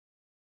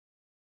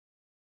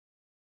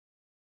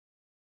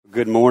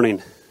Good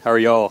morning. How are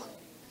y'all?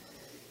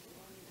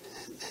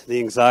 The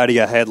anxiety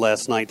I had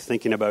last night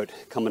thinking about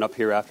coming up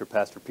here after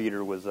Pastor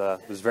Peter was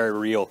very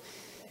real.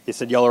 He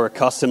said y'all are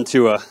accustomed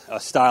to a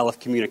style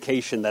of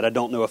communication that I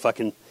don't know if I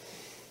can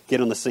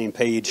get on the same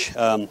page.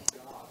 To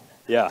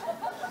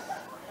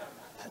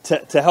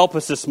help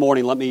us this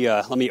morning, let me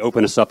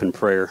open us up in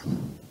prayer.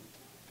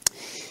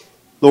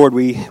 Lord,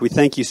 we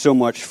thank you so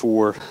much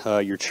for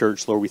your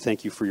church. Lord, we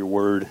thank you for your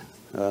word.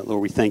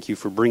 Lord, we thank you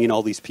for bringing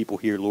all these people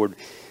here. Lord,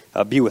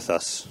 be with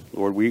us,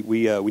 Lord. We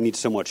need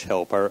so much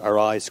help. Our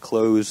eyes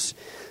close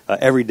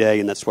every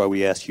day, and that's why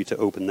we ask you to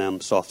open them,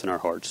 soften our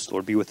hearts.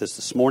 Lord, be with us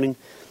this morning.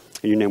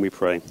 In your name we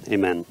pray.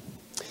 Amen.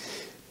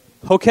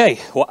 Okay,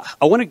 well,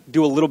 I want to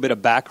do a little bit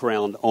of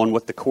background on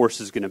what the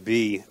course is going to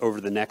be over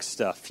the next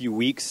few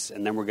weeks,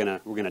 and then we're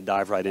gonna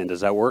dive right in.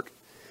 Does that work?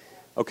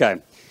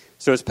 Okay.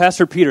 So as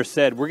Pastor Peter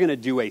said, we're going to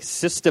do a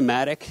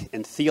systematic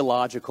and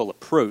theological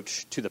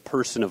approach to the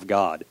person of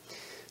God.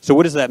 So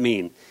what does that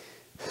mean?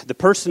 The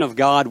person of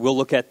God will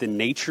look at the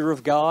nature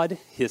of God,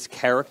 his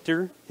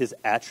character, his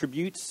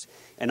attributes,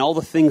 and all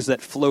the things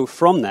that flow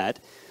from that.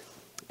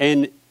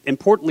 And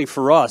importantly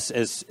for us,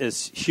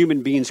 as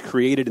human beings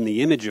created in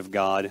the image of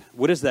God,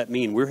 what does that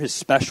mean? We're his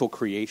special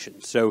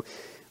creation. So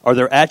are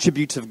there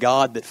attributes of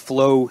God that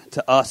flow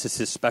to us as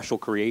his special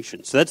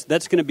creation? So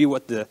that's going to be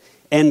what the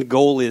end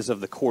goal is of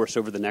the course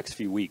over the next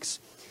few weeks.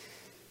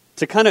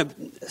 To kind of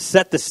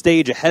set the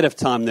stage ahead of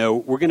time, though,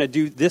 we're going to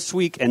do this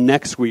week and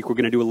next week, we're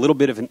going to do a little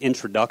bit of an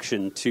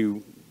introduction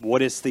to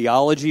what is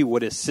theology,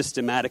 what is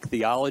systematic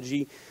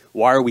theology,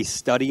 why are we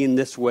studying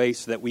this way,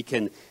 so that we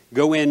can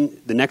go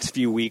in the next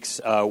few weeks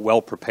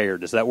well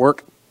prepared. Does that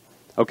work?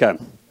 Okay.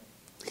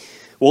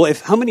 Well,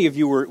 how many of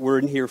you were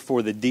in here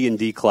for the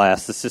D&D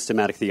class, the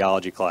systematic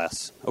theology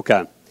class?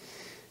 Okay.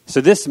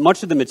 So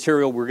much of the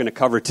material we're going to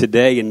cover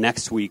today and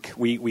next week,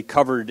 we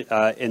covered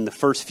in the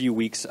first few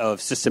weeks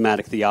of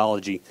systematic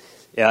theology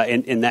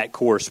in that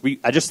course.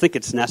 I just think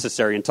it's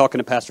necessary. And talking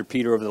to Pastor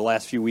Peter over the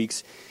last few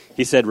weeks,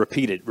 he said,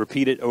 repeat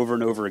it over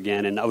and over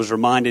again. And I was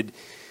reminded,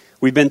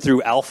 we've been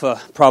through Alpha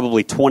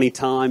probably 20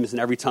 times, and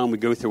every time we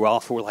go through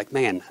Alpha, we're like,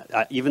 man,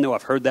 even though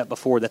I've heard that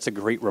before, that's a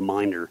great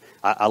reminder.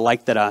 I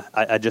like that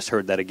I just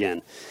heard that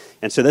again.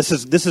 And so this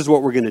is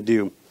what we're going to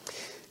do.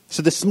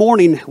 So this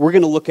morning, we're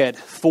going to look at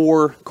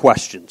 4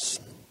 questions.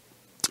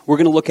 We're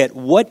going to look at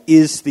what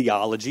is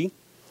theology?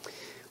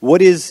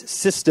 What is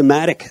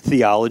systematic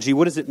theology?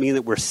 What does it mean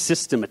that we're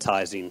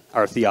systematizing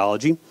our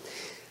theology?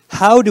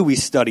 How do we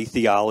study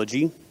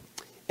theology?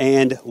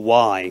 And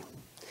why?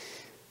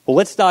 Well,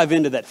 let's dive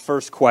into that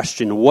first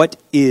question. What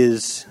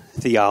is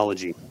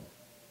theology?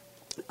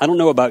 I don't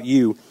know about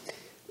you,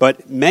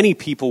 but many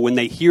people, when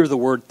they hear the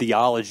word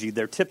theology,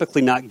 they're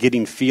typically not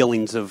getting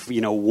feelings of,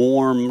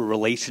 warm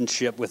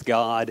relationship with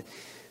God.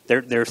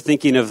 They're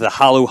thinking of the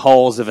hollow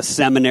halls of a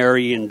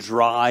seminary and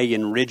dry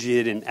and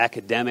rigid and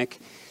academic.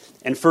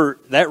 And for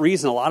that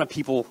reason, a lot of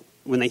people,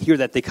 when they hear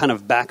that, they kind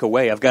of back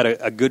away. I've got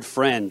a good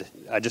friend.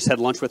 I just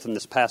had lunch with him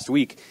this past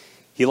week.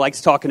 He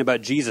likes talking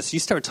about Jesus. You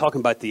start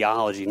talking about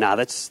theology. Nah,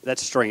 that's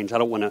strange. I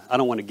don't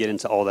want to get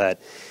into all that.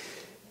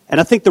 And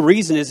I think the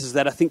reason is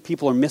that I think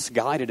people are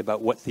misguided about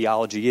what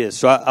theology is.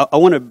 So I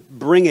want to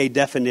bring a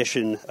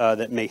definition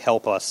that may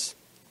help us.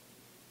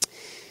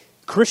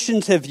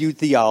 Christians have viewed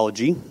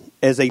theology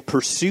as a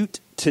pursuit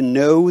to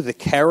know the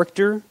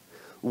character,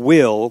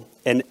 will,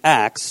 and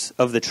acts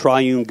of the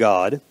triune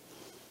God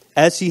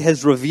as he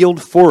has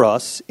revealed for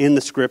us in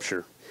the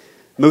Scripture,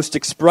 most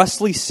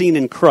expressly seen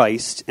in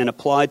Christ and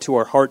applied to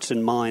our hearts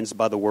and minds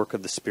by the work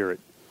of the Spirit.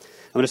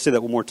 I'm going to say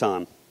that one more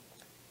time.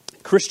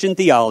 Christian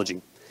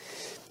theology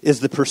is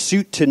the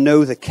pursuit to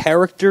know the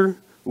character,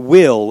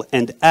 will,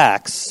 and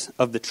acts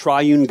of the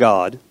triune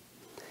God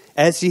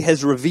as he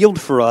has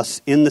revealed for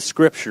us in the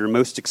Scripture,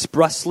 most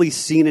expressly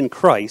seen in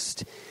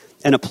Christ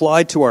and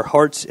applied to our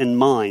hearts and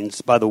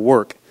minds by the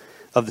work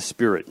of the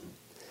Spirit.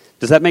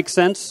 Does that make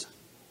sense?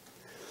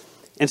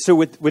 And so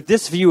with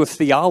this view of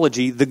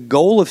theology, the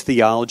goal of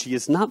theology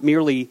is not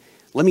merely,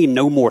 let me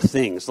know more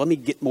things, let me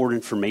get more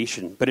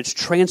information, but it's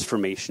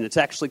transformation. It's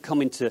actually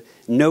coming to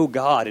know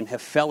God and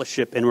have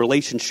fellowship and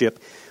relationship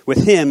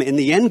with him. And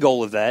the end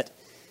goal of that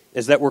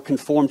is that we're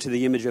conformed to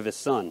the image of his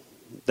Son.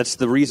 That's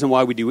the reason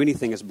why we do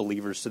anything as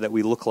believers, so that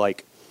we look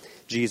like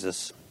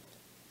Jesus.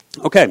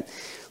 Okay,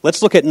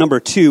 let's look at number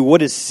 2.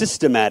 What is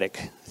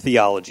systematic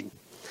theology?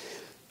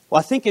 Well,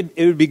 I think it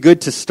would be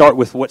good to start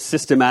with what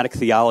systematic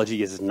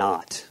theology is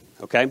not,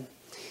 okay?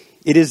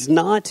 It is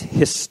not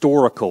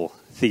historical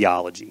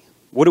theology.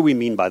 What do we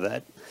mean by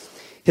that?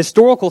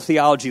 Historical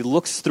theology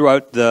looks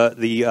throughout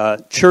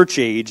the church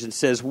age and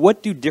says,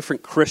 what do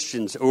different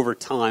Christians over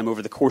time,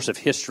 over the course of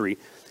history,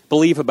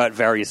 believe about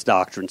various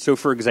doctrines? So,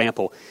 for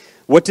example,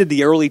 what did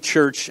the early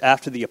church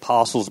after the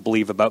apostles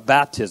believe about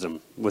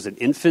baptism? Was it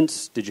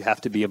infants? Did you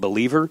have to be a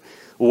believer?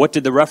 Well, what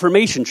did the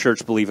Reformation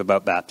church believe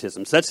about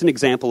baptism? So that's an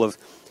example of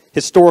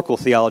historical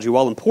theology.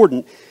 While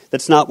important,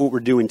 that's not what we're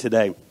doing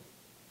today.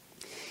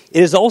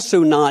 It is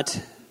also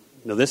not,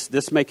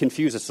 this may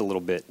confuse us a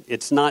little bit,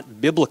 it's not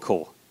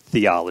biblical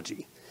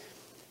theology.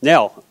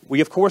 Now,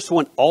 we of course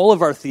want all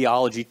of our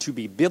theology to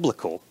be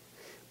biblical,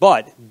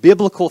 but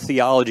biblical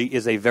theology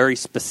is a very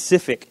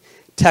specific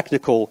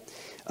technical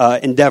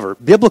endeavor.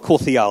 Biblical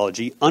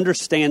theology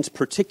understands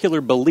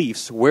particular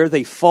beliefs where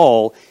they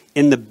fall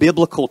in the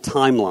biblical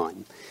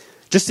timeline.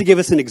 Just to give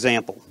us an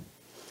example,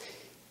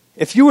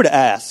 if you were to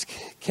ask,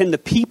 can the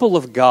people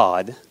of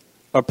God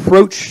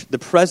approach the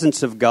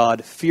presence of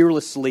God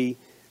fearlessly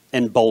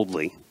and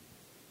boldly?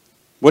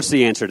 What's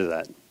the answer to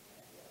that?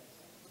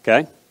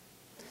 Okay?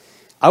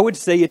 I would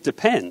say it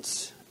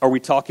depends. Are we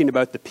talking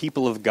about the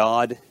people of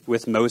God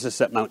with Moses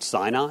at Mount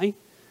Sinai?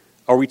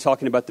 Are we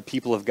talking about the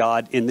people of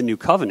God in the New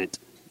Covenant?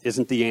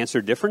 Isn't the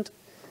answer different?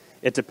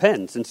 It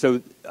depends. And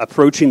so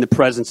approaching the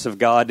presence of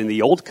God in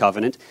the Old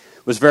Covenant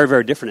was very,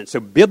 very different. And so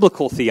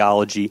biblical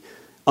theology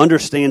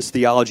understands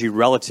theology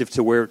relative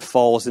to where it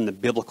falls in the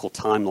biblical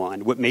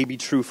timeline. What may be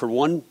true for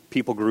one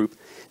people group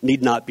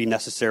need not be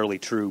necessarily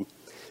true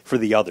for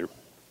the other.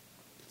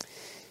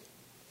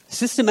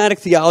 Systematic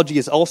theology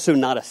is also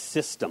not a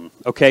system,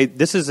 okay?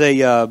 This is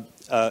a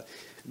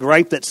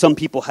gripe that some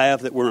people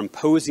have, that we're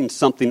imposing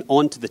something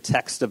onto the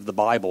text of the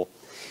Bible.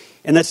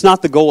 And that's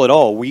not the goal at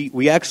all.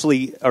 We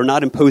actually are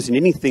not imposing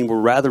anything.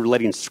 We're rather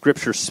letting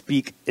Scripture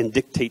speak and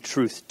dictate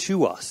truth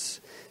to us.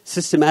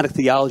 Systematic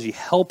theology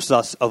helps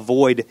us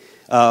avoid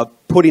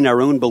putting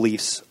our own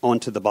beliefs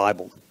onto the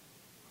Bible.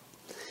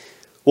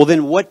 Well,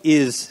 then what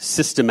is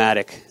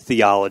systematic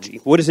theology?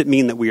 What does it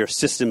mean that we are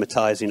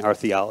systematizing our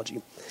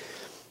theology?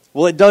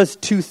 Well, it does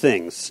two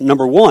things.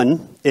 Number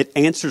one, it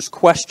answers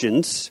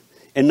questions.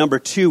 And number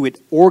two,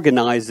 it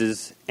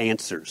organizes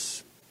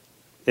answers.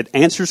 It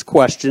answers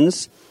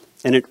questions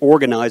and it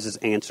organizes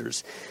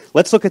answers.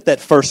 Let's look at that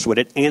first one.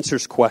 It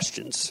answers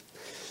questions.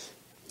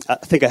 I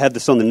think I have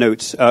this on the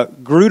notes.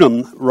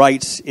 Grudem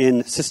writes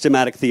in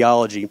Systematic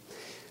Theology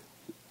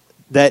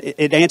that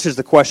it answers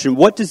the question,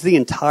 what does the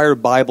entire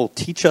Bible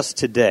teach us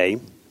today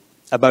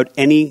about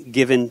any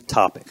given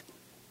topic?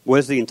 What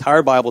does the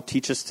entire Bible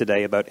teach us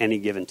today about any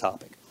given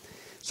topic?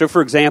 So,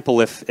 for example,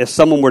 if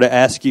someone were to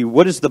ask you,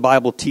 what does the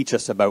Bible teach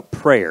us about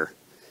prayer?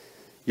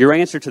 Your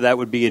answer to that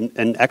would be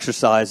an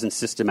exercise in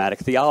systematic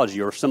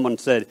theology. Or if someone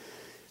said,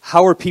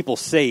 how are people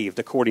saved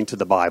according to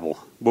the Bible?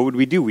 What would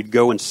we do? We'd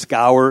go and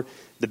scour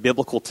the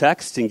biblical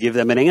text and give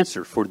them an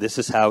answer for this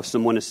is how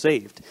someone is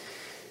saved.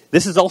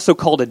 This is also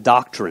called a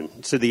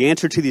doctrine. So the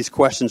answer to these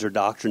questions are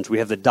doctrines. We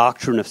have the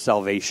doctrine of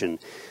salvation,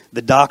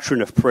 the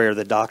doctrine of prayer,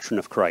 the doctrine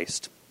of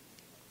Christ.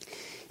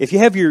 If you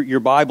have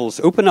your Bibles,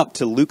 open up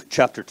to Luke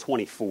chapter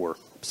 24.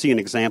 See an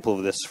example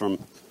of this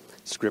from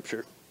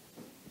Scripture.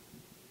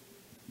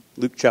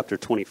 Luke chapter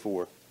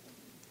 24.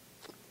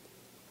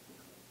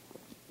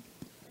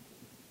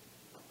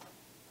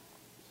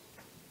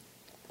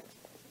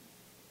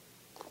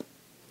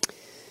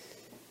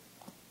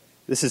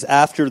 This is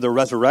after the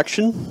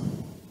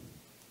resurrection.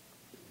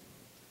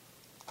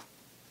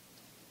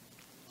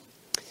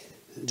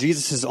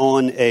 Jesus is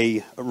on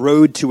a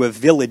road to a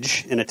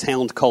village in a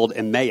town called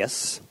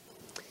Emmaus,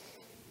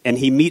 and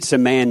he meets a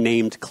man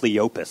named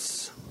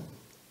Cleopas.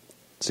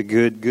 It's a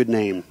good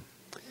name.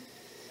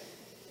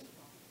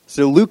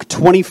 So Luke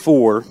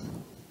 24,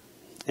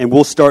 and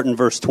we'll start in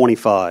verse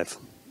 25.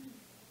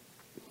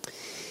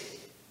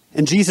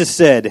 And Jesus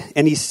said,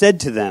 and he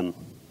said to them,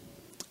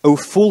 O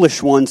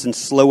foolish ones and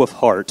slow of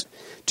heart,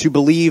 to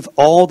believe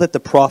all that the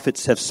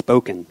prophets have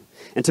spoken.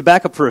 And to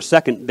back up for a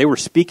second, they were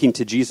speaking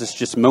to Jesus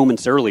just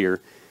moments earlier,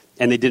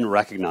 and they didn't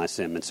recognize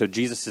him. And so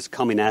Jesus is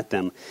coming at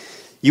them.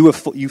 You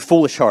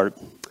foolish heart,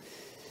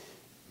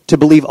 to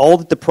believe all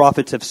that the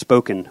prophets have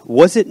spoken.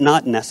 Was it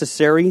not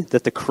necessary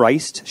that the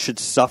Christ should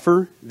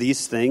suffer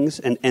these things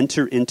and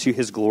enter into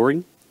his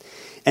glory?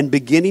 And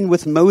beginning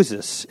with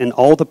Moses and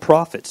all the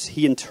prophets,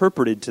 he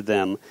interpreted to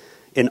them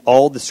in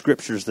all the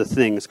scriptures the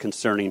things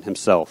concerning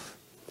himself.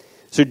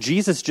 So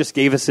Jesus just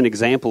gave us an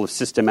example of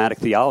systematic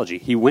theology.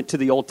 He went to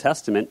the Old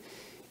Testament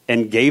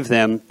and gave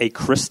them a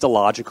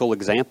Christological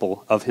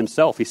example of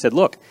himself. He said,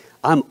 look,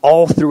 I'm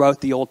all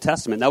throughout the Old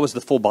Testament. That was the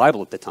full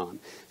Bible at the time.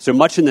 So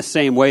much in the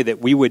same way that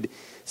we would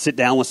sit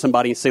down with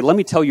somebody and say, let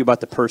me tell you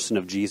about the person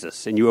of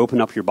Jesus. And you open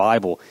up your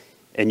Bible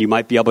and you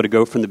might be able to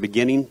go from the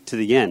beginning to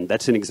the end.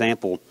 That's an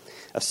example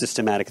of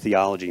systematic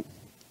theology.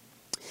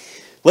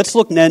 Let's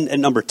look then at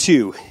number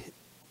two.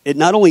 It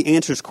not only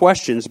answers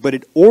questions, but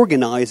it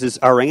organizes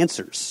our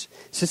answers.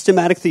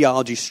 Systematic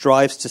theology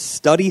strives to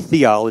study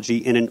theology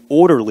in an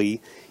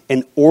orderly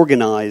and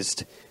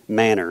organized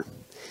manner.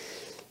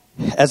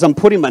 As I'm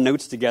putting my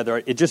notes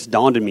together, it just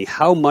dawned on me,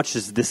 how much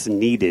is this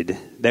needed,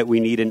 that we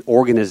need an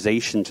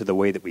organization to the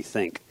way that we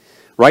think?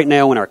 Right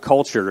now in our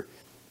culture,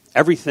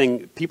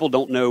 everything, people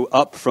don't know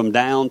up from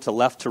down to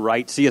left to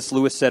right. C.S.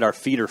 Lewis said our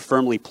feet are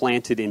firmly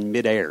planted in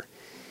midair.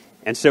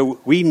 And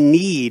so we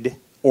need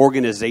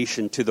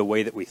organization to the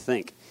way that we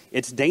think.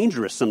 It's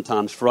dangerous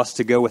sometimes for us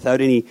to go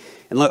without any,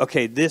 and like,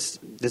 okay, does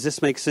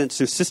this make sense?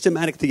 So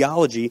systematic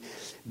theology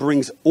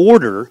brings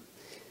order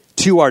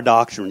to our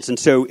doctrines. And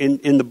so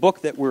in the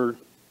book that we're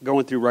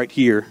going through right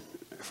here,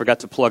 I forgot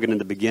to plug it in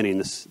the beginning,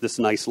 this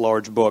nice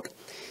large book,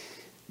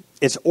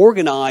 It's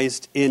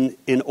organized in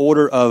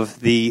order of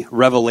the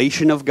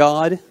revelation of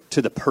God,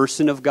 to the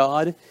person of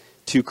God,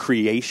 to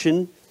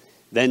creation,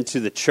 then to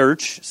the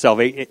church,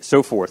 salvation,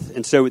 so forth.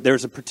 And so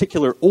there's a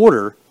particular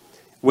order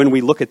when we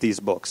look at these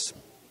books.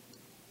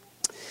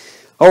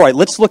 All right,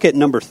 let's look at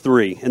number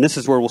 3, and this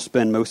is where we'll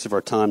spend most of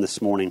our time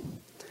this morning.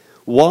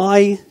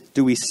 Why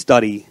do we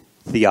study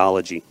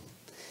theology?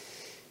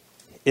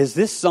 Is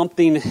this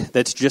something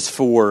that's just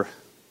for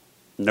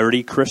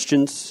nerdy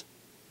Christians?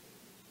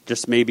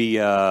 Just maybe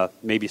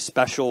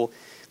special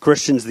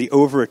Christians, the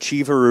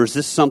overachiever, or is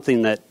this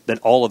something that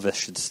all of us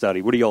should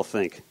study? What do y'all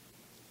think?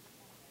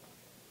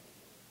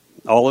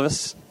 All of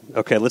us?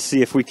 Okay, let's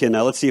see if we can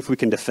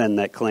defend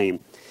that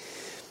claim.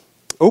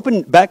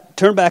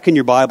 Turn back in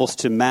your Bibles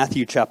to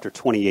Matthew chapter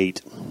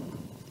 28.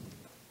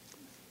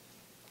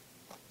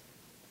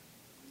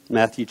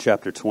 Matthew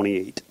chapter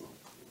 28.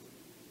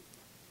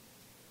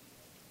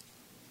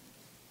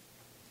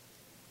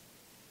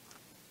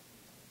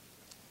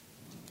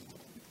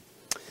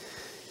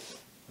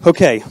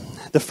 Okay,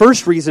 the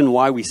first reason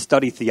why we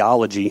study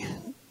theology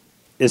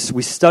is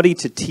we study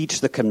to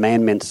teach the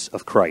commandments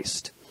of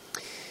Christ.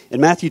 In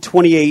Matthew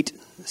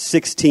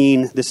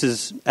 28:16, this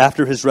is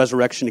after his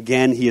resurrection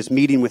again, he is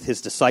meeting with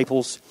his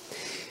disciples,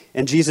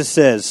 and Jesus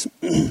says,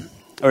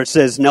 or it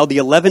says, "Now the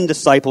 11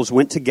 disciples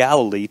went to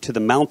Galilee, to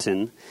the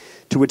mountain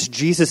to which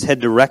Jesus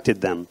had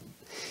directed them.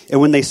 And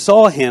when they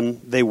saw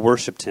him, they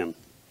worshipped him.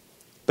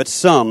 But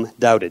some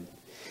doubted.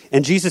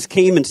 And Jesus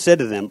came and said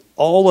to them,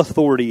 'All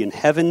authority in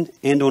heaven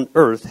and on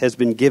earth has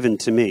been given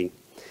to me.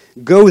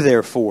 Go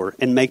therefore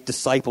and make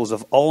disciples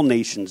of all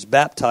nations,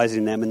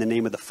 baptizing them in the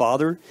name of the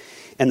Father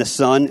and the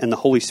Son and the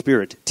Holy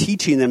Spirit,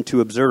 teaching them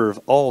to observe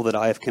all that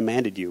I have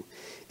commanded you.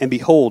 And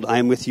behold, I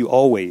am with you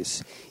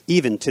always,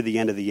 even to the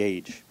end of the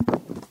age.'"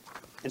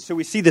 And so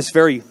we see this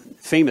very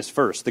famous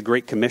verse, the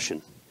Great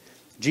Commission.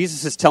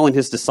 Jesus is telling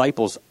his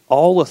disciples,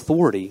 all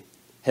authority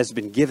has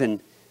been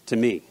given to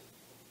me.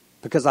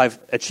 Because I've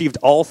achieved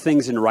all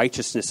things in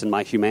righteousness in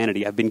my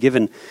humanity. I've been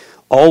given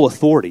all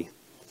authority.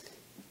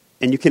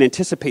 And you can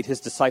anticipate his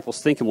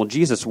disciples thinking, well,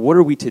 Jesus, what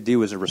are we to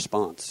do as a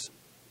response?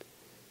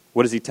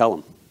 What does he tell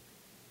them?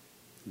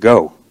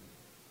 Go.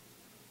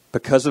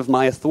 Because of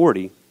my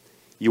authority,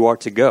 you are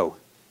to go.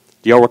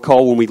 Do y'all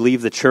recall when we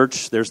leave the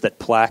church, there's that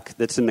plaque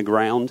that's in the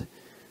ground?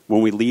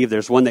 When we leave,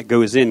 there's one that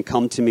goes in,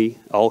 "Come to me,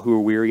 all who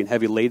are weary and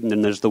heavy laden."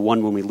 And there's the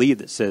one when we leave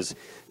that says,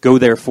 "Go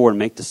therefore and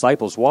make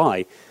disciples."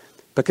 Why?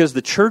 Because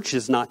the church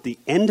is not the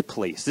end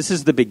place. This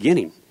is the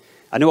beginning.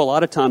 I know a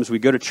lot of times we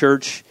go to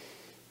church,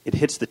 it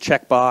hits the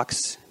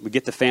checkbox, we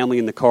get the family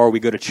in the car, we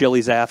go to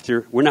Chili's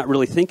after. We're not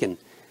really thinking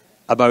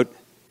about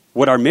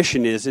what our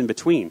mission is in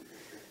between.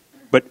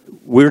 But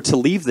we're to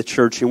leave the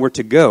church and we're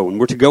to go. And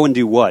we're to go and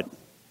do what?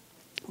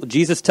 Well,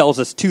 Jesus tells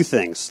us 2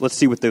 things. Let's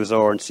see what those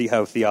are and see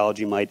how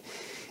theology might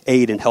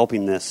aid in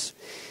helping this.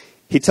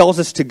 He tells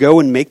us to go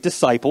and make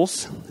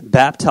disciples,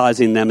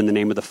 baptizing them in the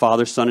name of the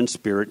Father, Son, and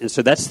Spirit. And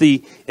so that's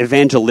the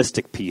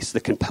evangelistic piece, the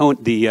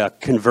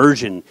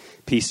conversion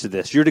piece to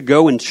this. You're to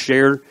go and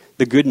share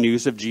the good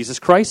news of Jesus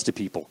Christ to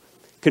people.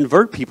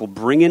 Convert people,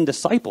 bring in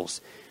disciples.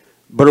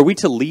 But are we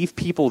to leave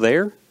people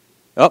there?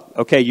 Oh,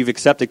 okay, you've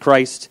accepted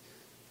Christ.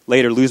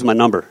 Later, lose my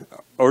number.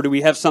 Or do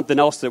we have something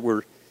else that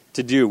we're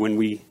to do when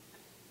we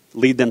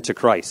lead them to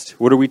Christ?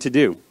 What are we to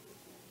do?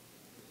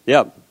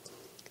 Yeah.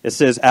 It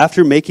says,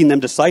 after making them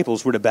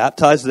disciples, we're to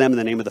baptize them in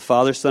the name of the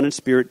Father, Son, and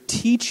Spirit,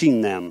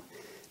 teaching them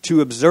to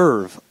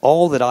observe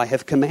all that I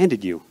have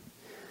commanded you.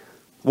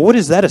 Well, what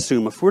does that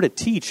assume? If we're to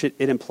teach, it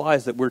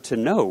implies that we're to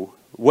know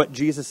what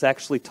Jesus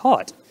actually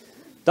taught,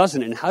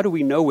 doesn't it? And how do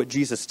we know what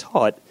Jesus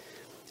taught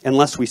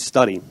unless we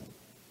study?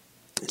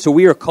 So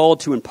we are called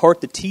to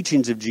impart the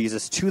teachings of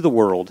Jesus to the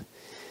world,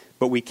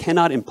 but we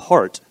cannot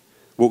impart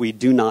what we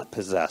do not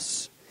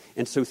possess.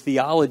 And so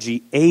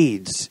theology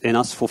aids in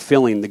us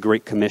fulfilling the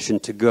Great Commission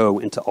to go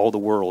into all the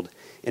world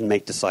and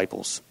make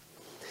disciples.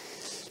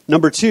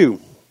 Number 2,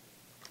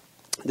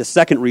 the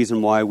second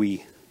reason why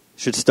we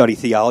should study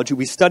theology,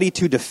 we study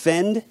to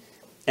defend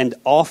and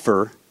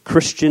offer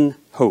Christian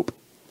hope.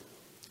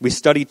 We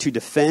study to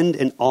defend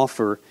and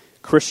offer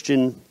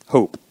Christian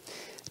hope.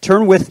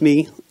 Turn with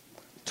me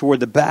toward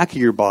the back of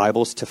your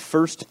Bibles to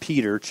 1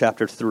 Peter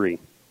chapter 3.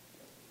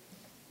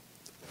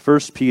 1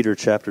 Peter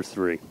chapter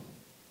 3.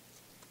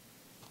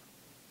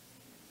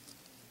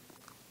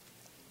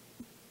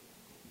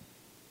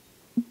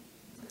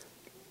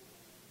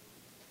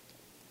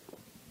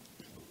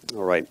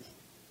 All right,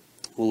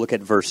 we'll look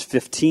at verse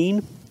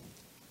 15.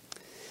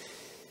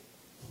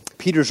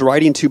 Peter's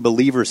writing to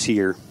believers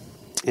here,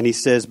 and he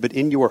says, "But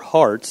in your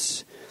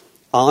hearts,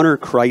 honor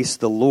Christ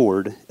the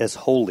Lord as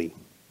holy,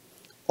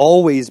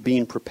 always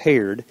being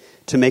prepared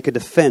to make a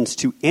defense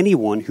to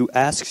anyone who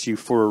asks you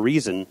for a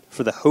reason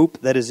for the hope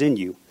that is in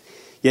you,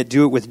 yet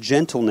do it with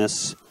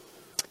gentleness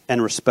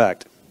and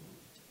respect."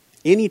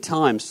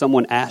 Anytime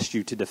someone asks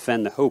you to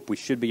defend the hope, we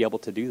should be able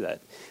to do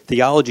that.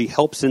 Theology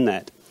helps in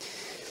that.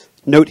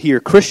 Note here,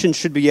 Christians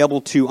should be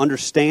able to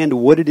understand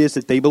what it is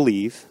that they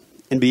believe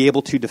and be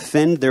able to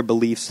defend their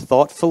beliefs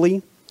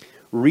thoughtfully,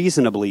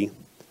 reasonably,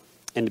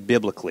 and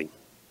biblically.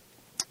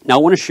 Now,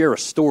 I want to share a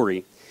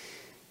story.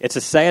 It's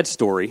a sad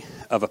story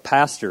of a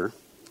pastor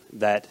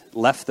that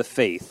left the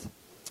faith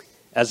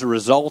as a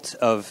result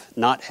of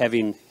not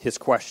having his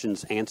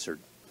questions answered.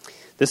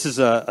 This is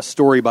a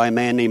story by a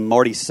man named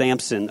Marty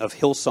Sampson of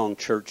Hillsong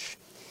Church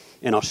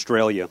in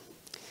Australia.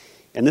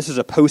 And this is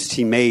a post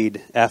he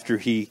made after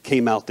he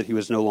came out that he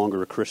was no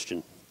longer a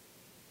Christian.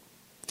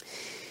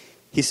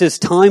 He says,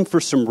 "Time for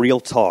some real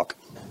talk.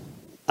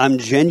 I'm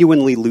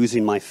genuinely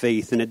losing my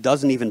faith, and it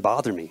doesn't even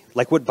bother me.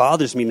 Like, what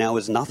bothers me now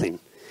is nothing.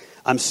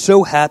 I'm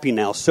so happy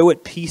now, so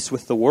at peace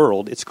with the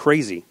world, it's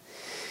crazy.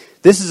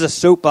 This is a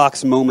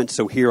soapbox moment,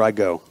 so here I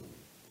go.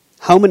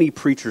 How many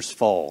preachers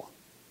fall?"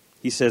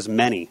 He says,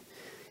 "Many."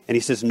 And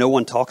he says, "No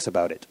one talks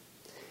about it."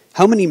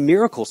 "How many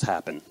miracles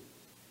happen?"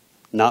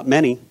 "Not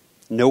many.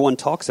 No one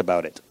talks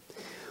about it."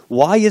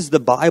 "Why is the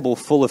Bible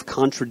full of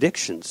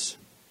contradictions?"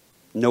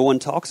 No one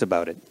talks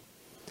about it.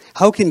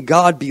 "How can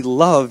God be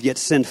love yet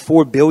send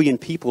 4 billion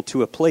people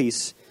to a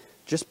place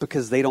just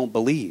because they don't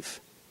believe?"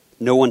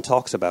 No one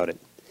talks about it.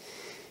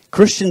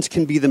 "Christians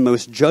can be the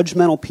most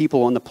judgmental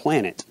people on the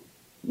planet.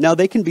 Now,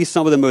 they can be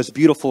some of the most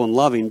beautiful and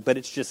loving, but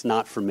it's just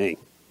not for me.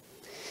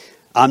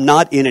 I'm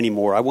not in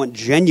anymore. I want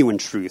genuine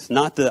truth,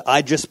 not the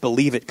I just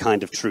believe it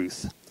kind of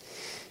truth.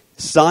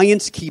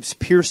 Science keeps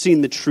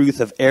piercing the truth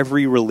of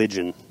every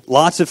religion.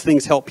 Lots of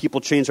things help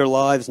people change their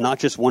lives, not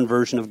just one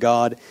version of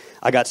God.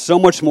 I got so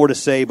much more to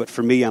say, but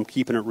for me, I'm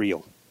keeping it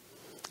real.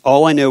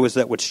 All I know is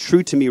that what's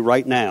true to me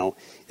right now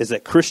is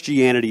that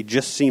Christianity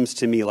just seems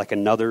to me like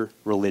another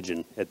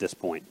religion at this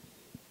point."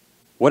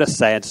 What a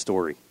sad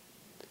story.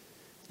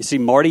 You see,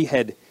 Marty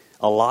had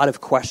a lot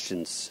of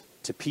questions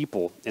to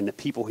people, and the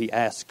people he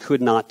asked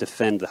could not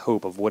defend the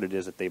hope of what it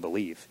is that they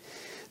believe.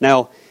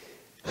 Now,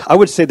 I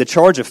would say the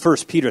charge of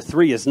 1 Peter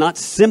 3 is not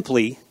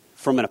simply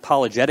from an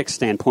apologetic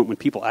standpoint when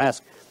people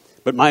ask,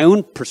 but my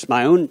own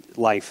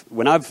life,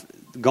 when I've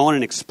gone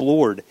and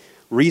explored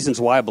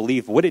reasons why I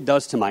believe, what it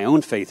does to my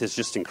own faith is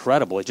just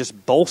incredible. It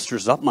just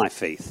bolsters up my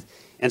faith.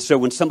 And so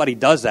when somebody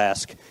does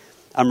ask,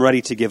 I'm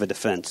ready to give a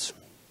defense.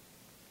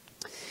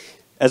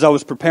 As I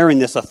was preparing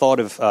this, I thought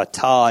of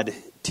Todd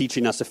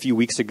teaching us a few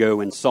weeks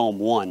ago in Psalm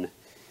 1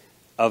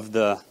 of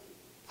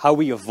how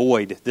we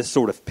avoid this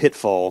sort of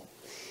pitfall.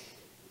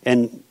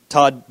 And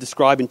Todd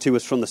describing to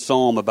us from the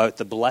psalm about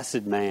the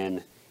blessed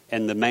man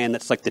and the man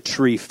that's like the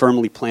tree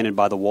firmly planted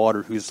by the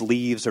water, whose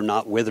leaves are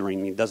not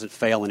withering, he doesn't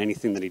fail in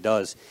anything that he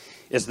does,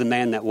 is the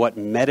man that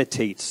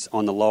meditates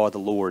on the law of the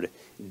Lord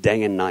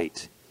day and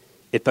night.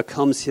 It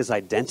becomes his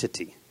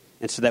identity.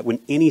 And so that when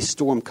any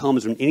storm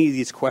comes, when any of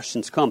these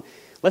questions come,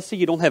 let's say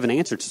you don't have an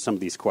answer to some of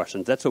these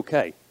questions, that's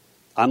okay.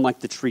 I'm like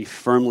the tree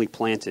firmly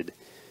planted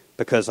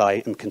because I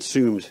am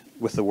consumed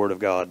with the Word of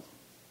God.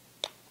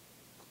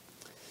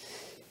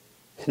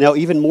 Now,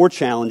 even more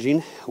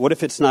challenging, what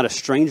if it's not a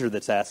stranger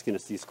that's asking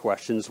us these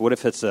questions? What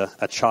if it's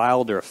a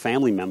child or a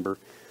family member?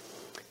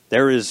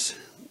 There is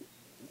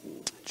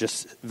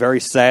just very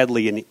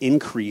sadly an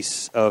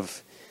increase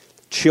of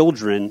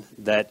children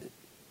that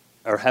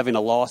are having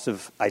a loss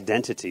of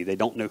identity. They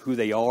don't know who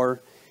they are.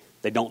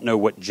 They don't know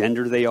what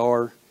gender they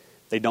are.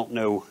 They don't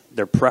know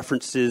their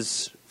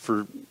preferences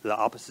for the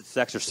opposite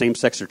sex or same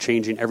sex are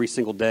changing every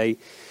single day.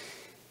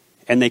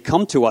 And they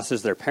come to us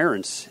as their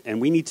parents,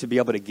 and we need to be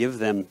able to give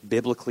them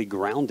biblically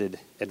grounded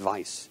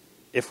advice.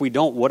 If we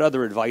don't, what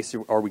other advice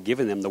are we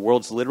giving them? The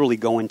world's literally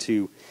going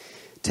to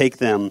take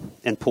them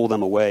and pull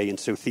them away. And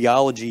so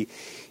theology,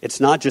 it's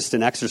not just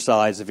an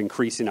exercise of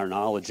increasing our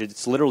knowledge.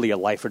 It's literally a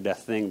life or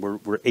death thing.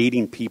 We're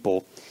aiding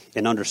people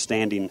in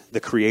understanding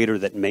the Creator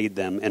that made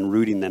them and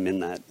rooting them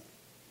in that.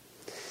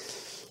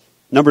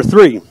 Number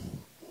 3,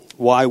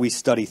 why we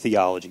study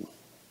theology.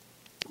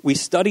 We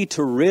study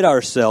to rid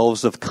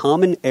ourselves of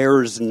common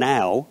errors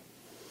now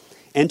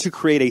and to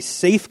create a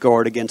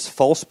safeguard against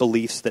false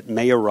beliefs that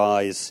may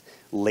arise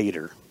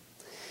later.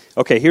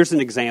 Okay, here's an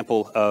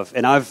example of,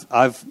 and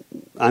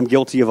I'm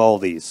guilty of all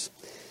these.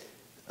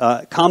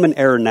 Common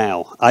error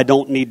now. I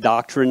don't need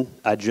doctrine.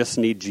 I just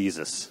need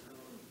Jesus.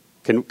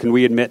 Can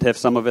we admit, have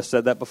some of us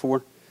said that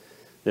before?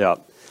 Yeah.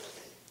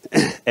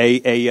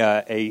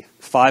 A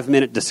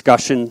 5-minute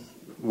discussion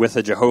with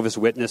a Jehovah's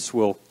Witness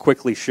will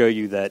quickly show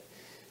you that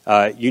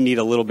you need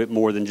a little bit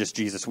more than just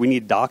Jesus. We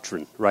need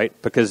doctrine, right?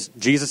 Because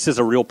Jesus is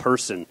a real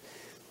person,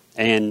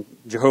 and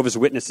Jehovah's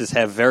Witnesses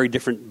have very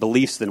different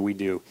beliefs than we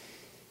do,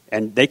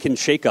 and they can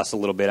shake us a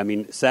little bit. I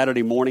mean,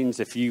 Saturday mornings,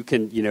 if you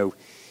can,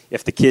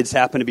 if the kids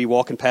happen to be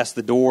walking past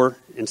the door,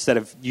 instead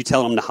of you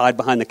telling them to hide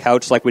behind the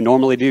couch like we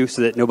normally do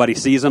so that nobody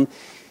sees them,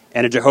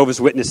 and a Jehovah's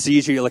Witness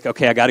sees you, you're like,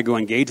 okay, I got to go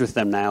engage with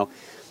them now.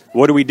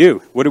 What do we do?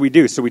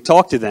 So we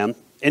talk to them,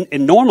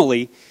 and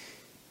normally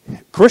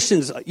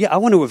Christians, I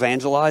want to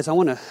evangelize, I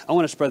want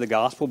to spread the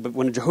gospel, but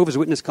when a Jehovah's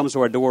Witness comes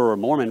to our door or a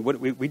Mormon,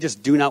 we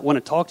just do not want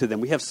to talk to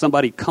them. We have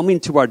somebody coming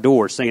to our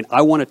door saying,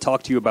 I want to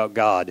talk to you about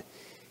God,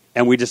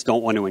 and we just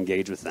don't want to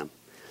engage with them.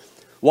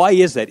 Why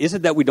is that? Is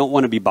it that we don't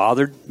want to be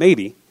bothered?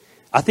 Maybe.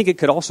 I think it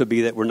could also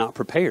be that we're not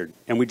prepared,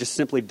 and we just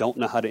simply don't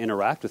know how to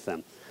interact with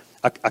them.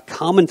 A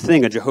common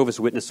thing a Jehovah's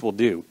Witness will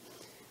do,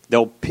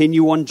 They'll pin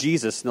you on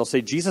Jesus, and they'll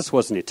say, Jesus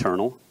wasn't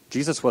eternal.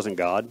 Jesus wasn't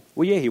God.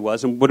 Well, yeah, he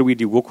was. And what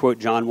do? We'll quote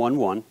John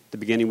 1:1. The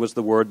beginning was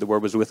the Word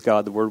was with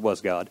God, the Word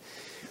was God.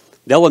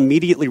 They'll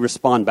immediately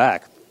respond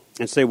back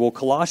and say, well,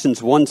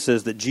 Colossians 1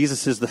 says that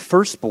Jesus is the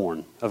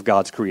firstborn of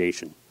God's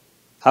creation.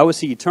 How is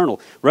he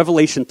eternal?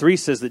 Revelation 3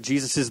 says that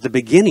Jesus is the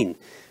beginning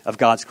of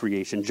God's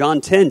creation.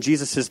 John 10,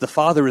 Jesus says the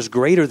Father is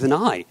greater than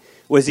I.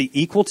 Was he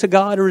equal to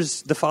God, or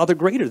is the Father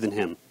greater than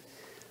him?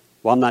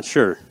 Well, I'm not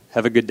sure.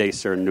 Have a good day,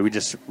 sir. And we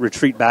just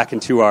retreat back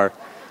into our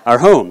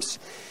homes.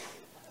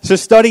 So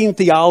studying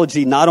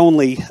theology not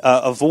only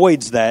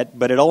avoids that,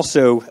 but it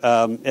also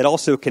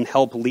can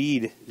help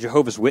lead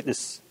Jehovah's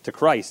Witness to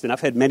Christ. And I've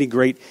had many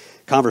great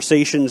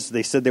conversations.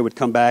 They said they would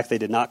come back. They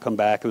did not come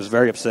back. It was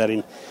very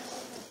upsetting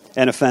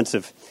and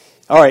offensive.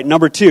 All right,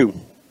 number 2.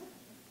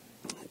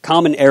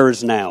 Common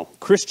errors now.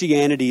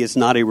 Christianity is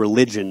not a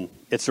religion,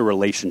 it's a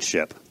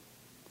relationship.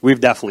 We've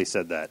definitely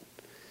said that.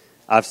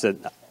 I've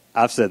said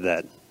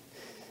that.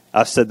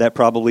 I've said that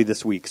probably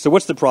this week. So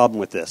what's the problem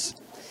with this?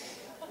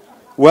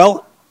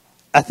 Well,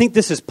 I think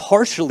this is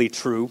partially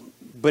true,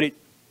 but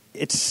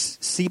it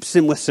seeps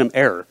in with some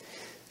error.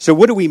 So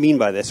what do we mean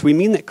by this? We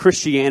mean that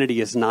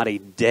Christianity is not a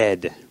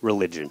dead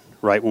religion,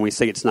 right? When we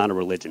say it's not a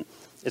religion.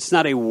 It's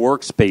not a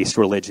works-based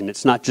religion.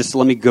 It's not just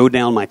let me go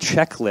down my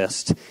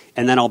checklist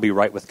and then I'll be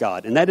right with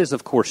God. And that is,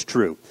 of course,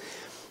 true.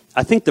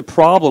 I think the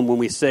problem when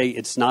we say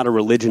it's not a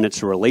religion,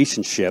 it's a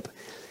relationship,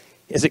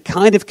 is it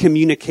kind of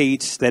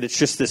communicates that it's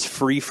just this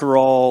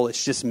free-for-all,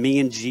 it's just me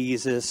and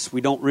Jesus,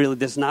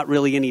 there's not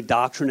really any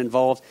doctrine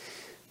involved.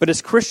 But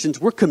as Christians,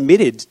 we're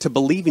committed to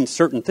believing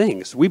certain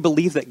things. We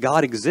believe that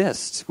God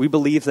exists. We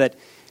believe that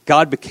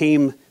God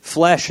became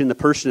flesh in the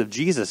person of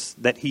Jesus,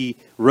 that he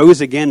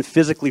rose again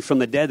physically from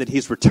the dead, that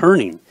he's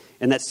returning,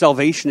 and that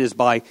salvation is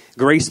by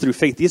grace through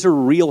faith. These are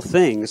real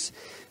things.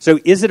 So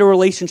is it a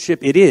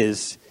relationship? It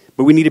is,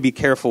 but we need to be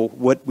careful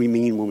what we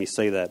mean when we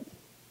say that.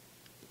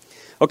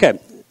 Okay,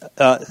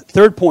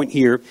 third point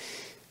here.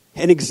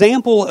 An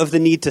example of the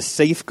need to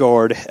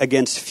safeguard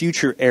against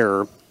future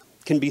error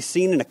can be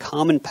seen in a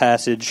common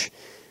passage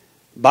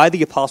by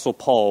the Apostle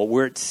Paul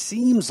where it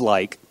seems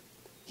like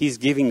he's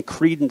giving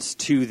credence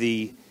to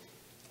the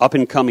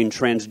up-and-coming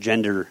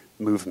transgender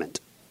movement.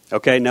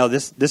 Okay, now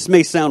this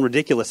may sound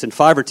ridiculous, and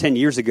 5 or 10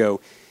 years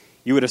ago,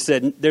 you would have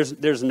said,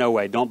 there's no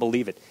way, don't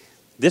believe it.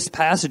 This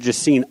passage is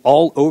seen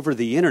all over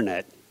the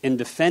internet in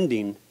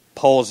defending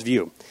Paul's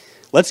view.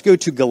 Let's go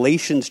to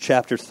Galatians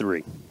chapter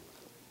 3.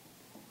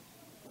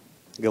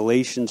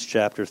 Galatians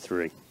chapter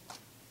 3.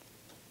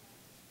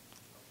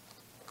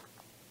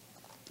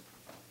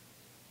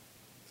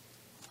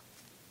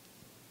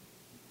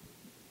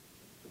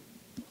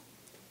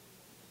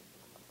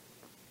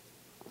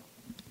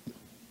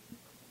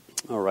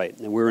 All right,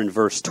 and we're in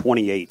verse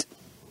 28.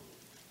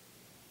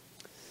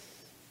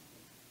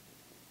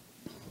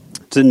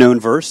 It's a known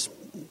verse.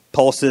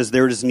 Paul says,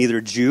 there is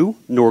neither Jew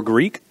nor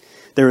Greek.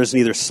 There is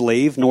neither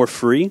slave nor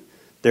free.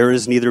 There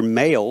is neither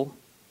male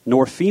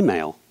nor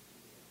female.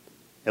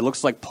 It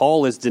looks like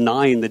Paul is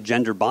denying the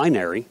gender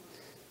binary,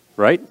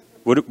 right?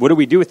 What do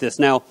we do with this?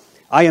 Now,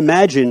 I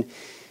imagine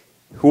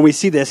when we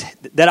see this,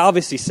 that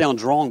obviously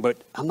sounds wrong, but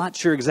I'm not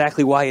sure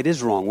exactly why it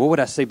is wrong. What would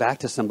I say back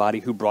to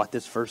somebody who brought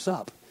this verse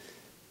up?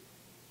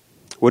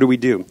 What do we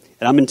do?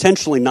 And I'm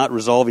intentionally not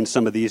resolving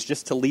some of these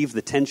just to leave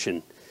the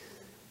tension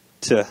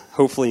to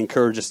hopefully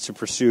encourage us to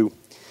pursue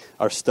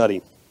our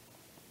study.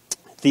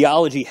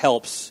 Theology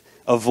helps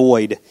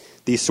avoid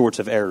these sorts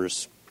of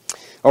errors.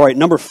 All right,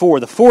 number 4,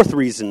 the fourth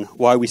reason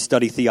why we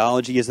study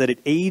theology is that it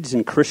aids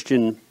in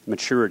Christian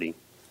maturity.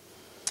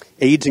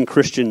 Aids in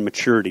Christian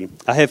maturity.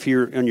 I have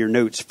here on your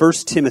notes, 1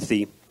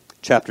 Timothy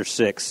chapter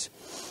 6.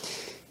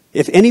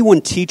 If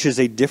anyone teaches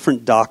a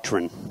different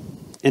doctrine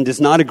and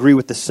does not agree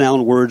with the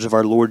sound words of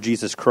our Lord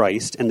Jesus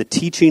Christ and the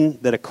teaching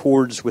that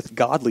accords with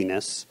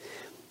godliness,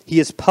 he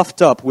is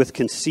puffed up with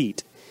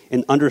conceit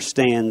and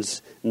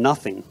understands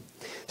nothing.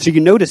 So you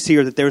notice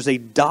here that there's a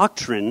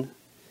doctrine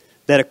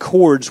that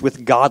accords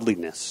with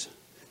godliness.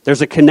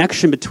 There's a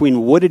connection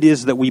between what it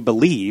is that we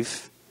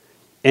believe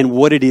and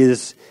what it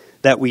is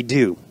that we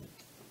do.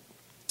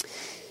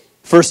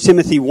 1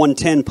 Timothy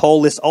 1:10,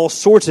 Paul lists all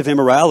sorts of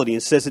immorality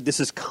and says that this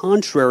is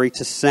contrary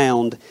to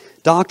sound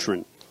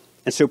doctrine.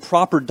 And so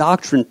proper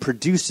doctrine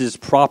produces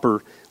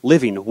proper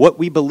living. What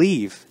we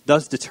believe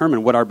does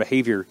determine what our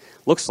behavior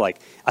looks like.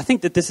 I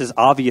think that this is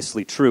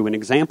obviously true. An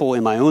example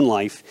in my own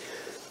life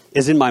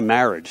is in my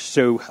marriage.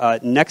 So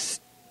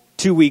next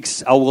 2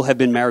 weeks, I will have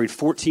been married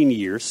 14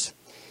 years.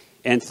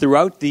 And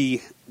throughout the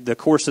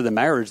course of the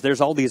marriage, there's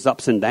all these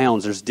ups and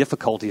downs. There's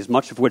difficulties,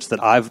 much of which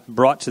that I've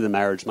brought to the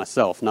marriage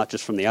myself, not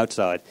just from the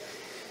outside.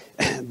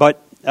 But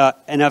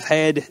and I've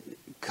had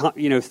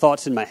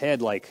thoughts in my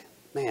head like,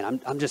 man,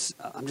 I'm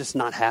just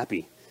not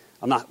happy.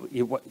 I'm not,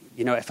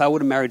 if I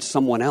would have married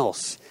someone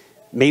else,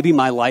 maybe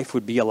my life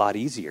would be a lot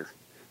easier,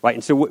 right?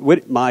 And so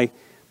what my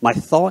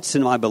thoughts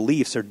and my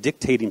beliefs are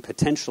dictating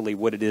potentially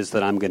what it is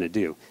that I'm going to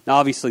do. Now,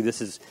 obviously,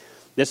 this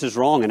is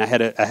wrong, and I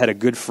had a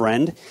good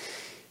friend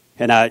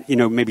And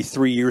maybe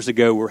 3 years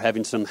ago, we're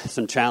having some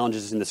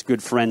challenges, and this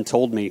good friend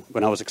told me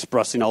when I was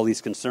expressing all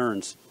these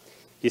concerns,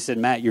 he said,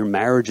 Matt, your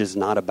marriage is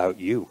not about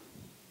you.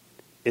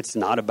 It's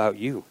not about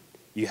you.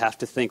 You have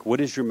to think, what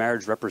does your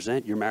marriage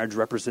represent? Your marriage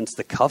represents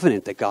the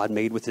covenant that God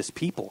made with his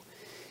people.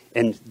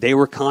 And they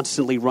were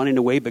constantly running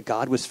away, but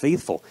God was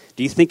faithful.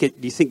 Do you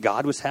think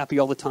God was happy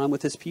all the time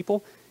with his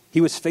people? He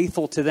was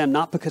faithful to them,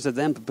 not because of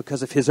them, but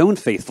because of his own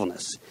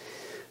faithfulness.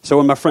 So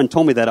when my friend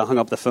told me that, I hung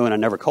up the phone. I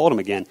never called him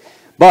again.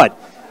 But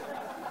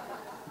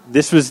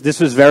this was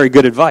very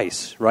good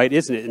advice, right?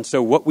 Isn't it? And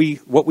so what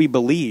we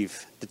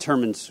believe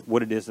determines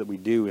what it is that we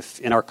do. If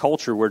in our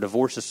culture where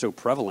divorce is so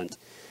prevalent,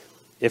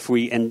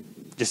 and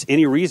just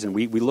any reason,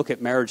 we look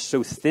at marriage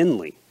so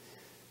thinly.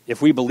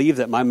 If we believe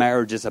that my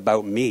marriage is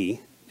about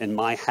me and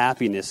my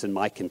happiness and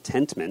my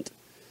contentment,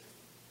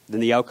 then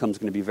the outcome is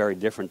going to be very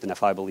different than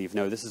if I believe,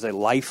 no, this is a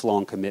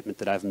lifelong commitment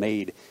that I've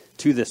made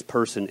to this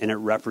person, and it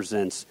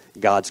represents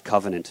God's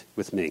covenant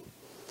with me.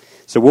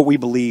 So what we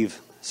believe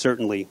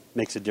certainly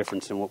makes a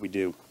difference in what we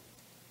do.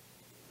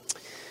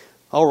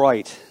 All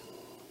right,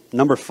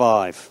 number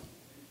 5.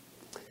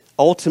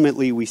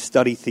 Ultimately, we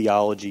study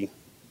theology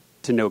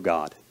to know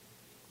God.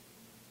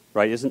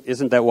 Right?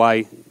 Isn't that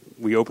why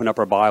we open up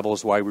our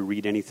Bibles, why we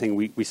read anything?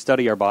 We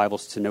study our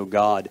Bibles to know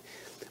God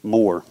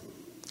more.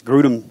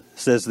 Grudem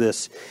says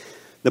this,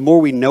 the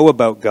more we know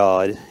about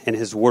God and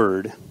his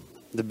word,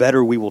 the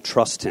better we will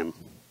trust him.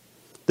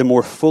 The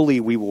more fully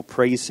we will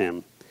praise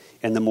him,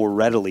 and the more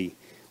readily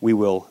we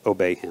will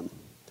obey him.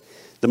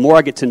 The more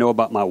I get to know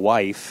about my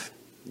wife,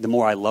 the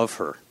more I love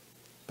her.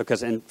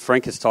 And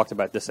Frank has talked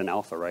about this in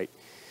Alpha, right?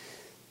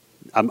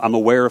 I'm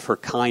aware of her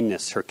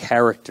kindness, her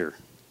character,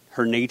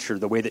 her nature,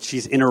 the way that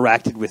she's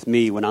interacted with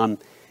me when I'm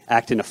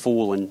acting a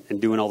fool and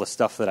doing all the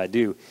stuff that I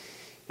do.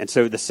 And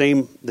so the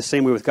same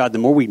way with God, the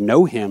more we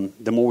know him,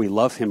 the more we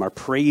love him. Our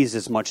praise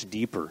is much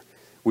deeper.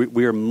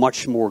 We are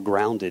much more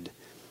grounded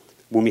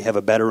when we have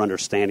a better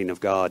understanding of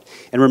God.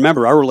 And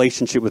remember, our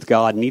relationship with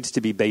God needs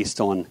to be based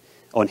on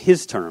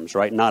his terms,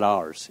 right? Not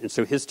ours. And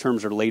so his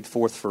terms are laid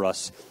forth for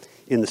us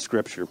in the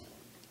Scripture.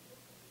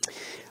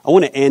 I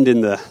want to end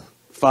in the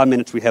 5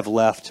 minutes we have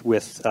left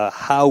with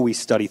how we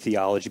study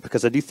theology,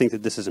 because I do think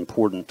that this is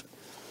important.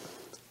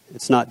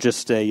 It's not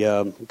just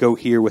a go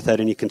here without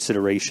any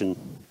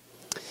consideration.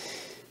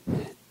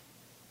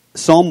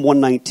 Psalm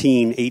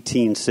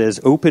 119:18 says,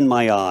 "Open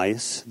my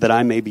eyes that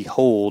I may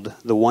behold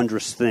the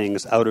wondrous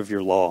things out of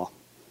your law."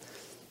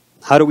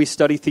 How do we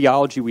study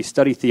theology? We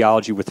study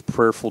theology with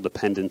prayerful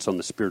dependence on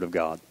the Spirit of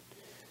God.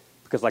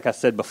 Because like I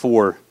said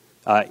before,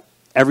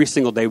 every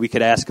single day we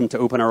could ask him to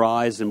open our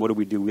eyes, and what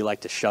do? We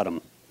like to shut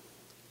them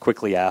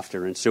quickly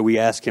after. And so we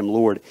ask him,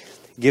 Lord,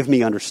 give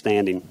me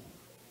understanding.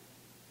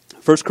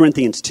 1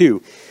 Corinthians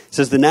 2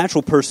 says, the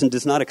natural person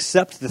does not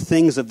accept the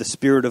things of the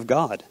Spirit of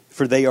God,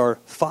 for they are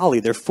folly,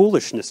 they're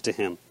foolishness to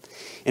him.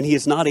 And he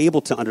is not able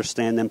to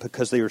understand them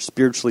because they are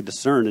spiritually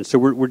discerned. And so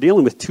we're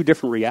dealing with two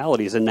different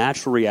realities, a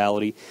natural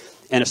reality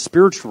and a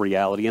spiritual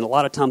reality. And a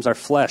lot of times our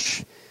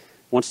flesh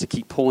wants to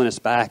keep pulling us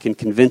back and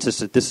convince us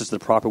that this is the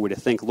proper way to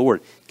think.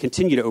 Lord,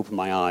 continue to open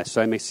my eyes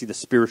so I may see the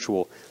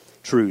spiritual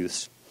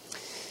truths.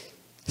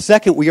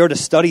 Second, we are to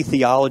study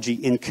theology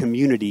in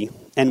community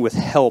and with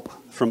help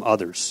from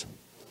others.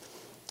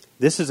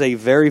 This is a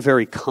very,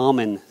 very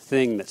common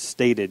thing that's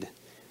stated.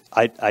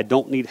 I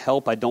don't need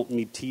help. I don't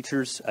need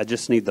teachers. I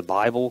just need the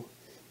Bible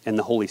and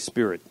the Holy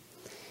Spirit.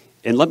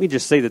 And let me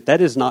just say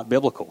that is not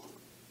biblical,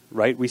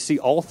 right? We see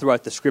all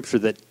throughout the Scripture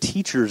that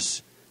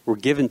teachers were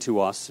given to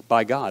us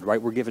by God,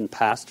 right? We're given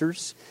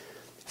pastors.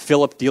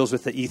 Philip deals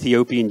with the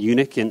Ethiopian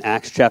eunuch in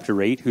Acts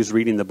chapter 8 who's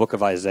reading the book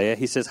of Isaiah.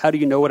 He says, how do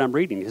you know what I'm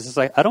reading? He says,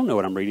 I don't know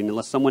what I'm reading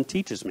unless someone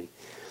teaches me.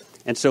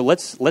 And so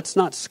let's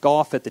not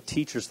scoff at the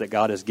teachers that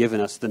God has given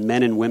us, the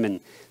men and women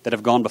that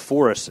have gone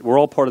before us. We're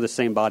all part of the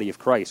same body of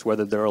Christ,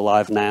 whether they're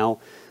alive now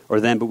or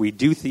then. But we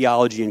do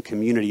theology in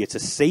community. It's a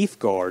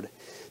safeguard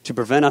to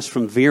prevent us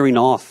from veering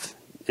off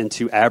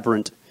into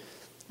aberrant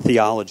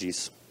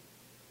theologies.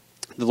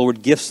 The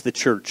Lord gifts the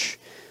church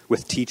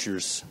with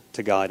teachers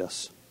to guide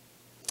us.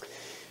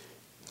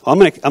 I'm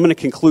going to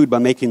conclude by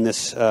making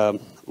this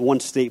one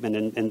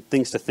statement and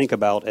things to think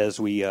about as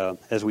we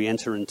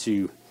enter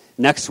into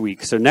next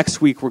week. So next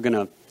week we're going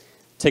to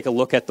take a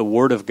look at the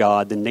Word of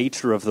God, the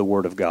nature of the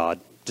Word of God,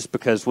 just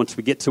because once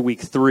we get to week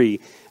 3,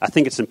 I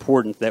think it's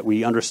important that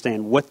we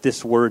understand what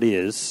this Word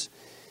is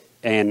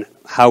and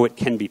how it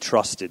can be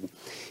trusted.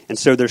 And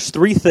so there's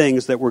 3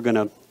 things that we're going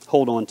to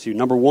hold on to.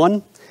 Number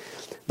 1,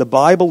 the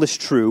Bible is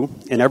true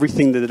in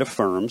everything that it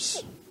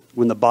affirms.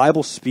 When the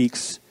Bible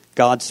speaks,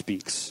 God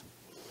speaks.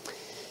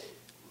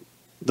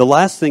 The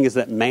last thing is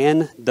that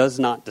man does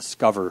not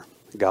discover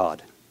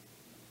God.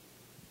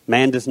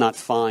 Man does not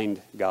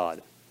find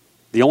God.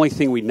 The only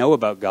thing we know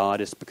about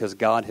God is because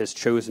God has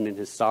chosen in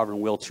his sovereign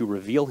will to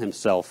reveal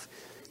himself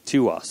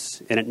to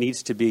us. And it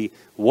needs to be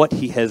what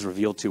he has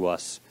revealed to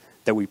us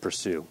that we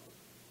pursue.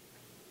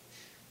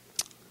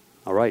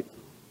 All right.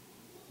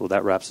 Well,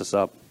 that wraps us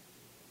up.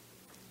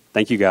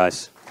 Thank you,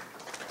 guys.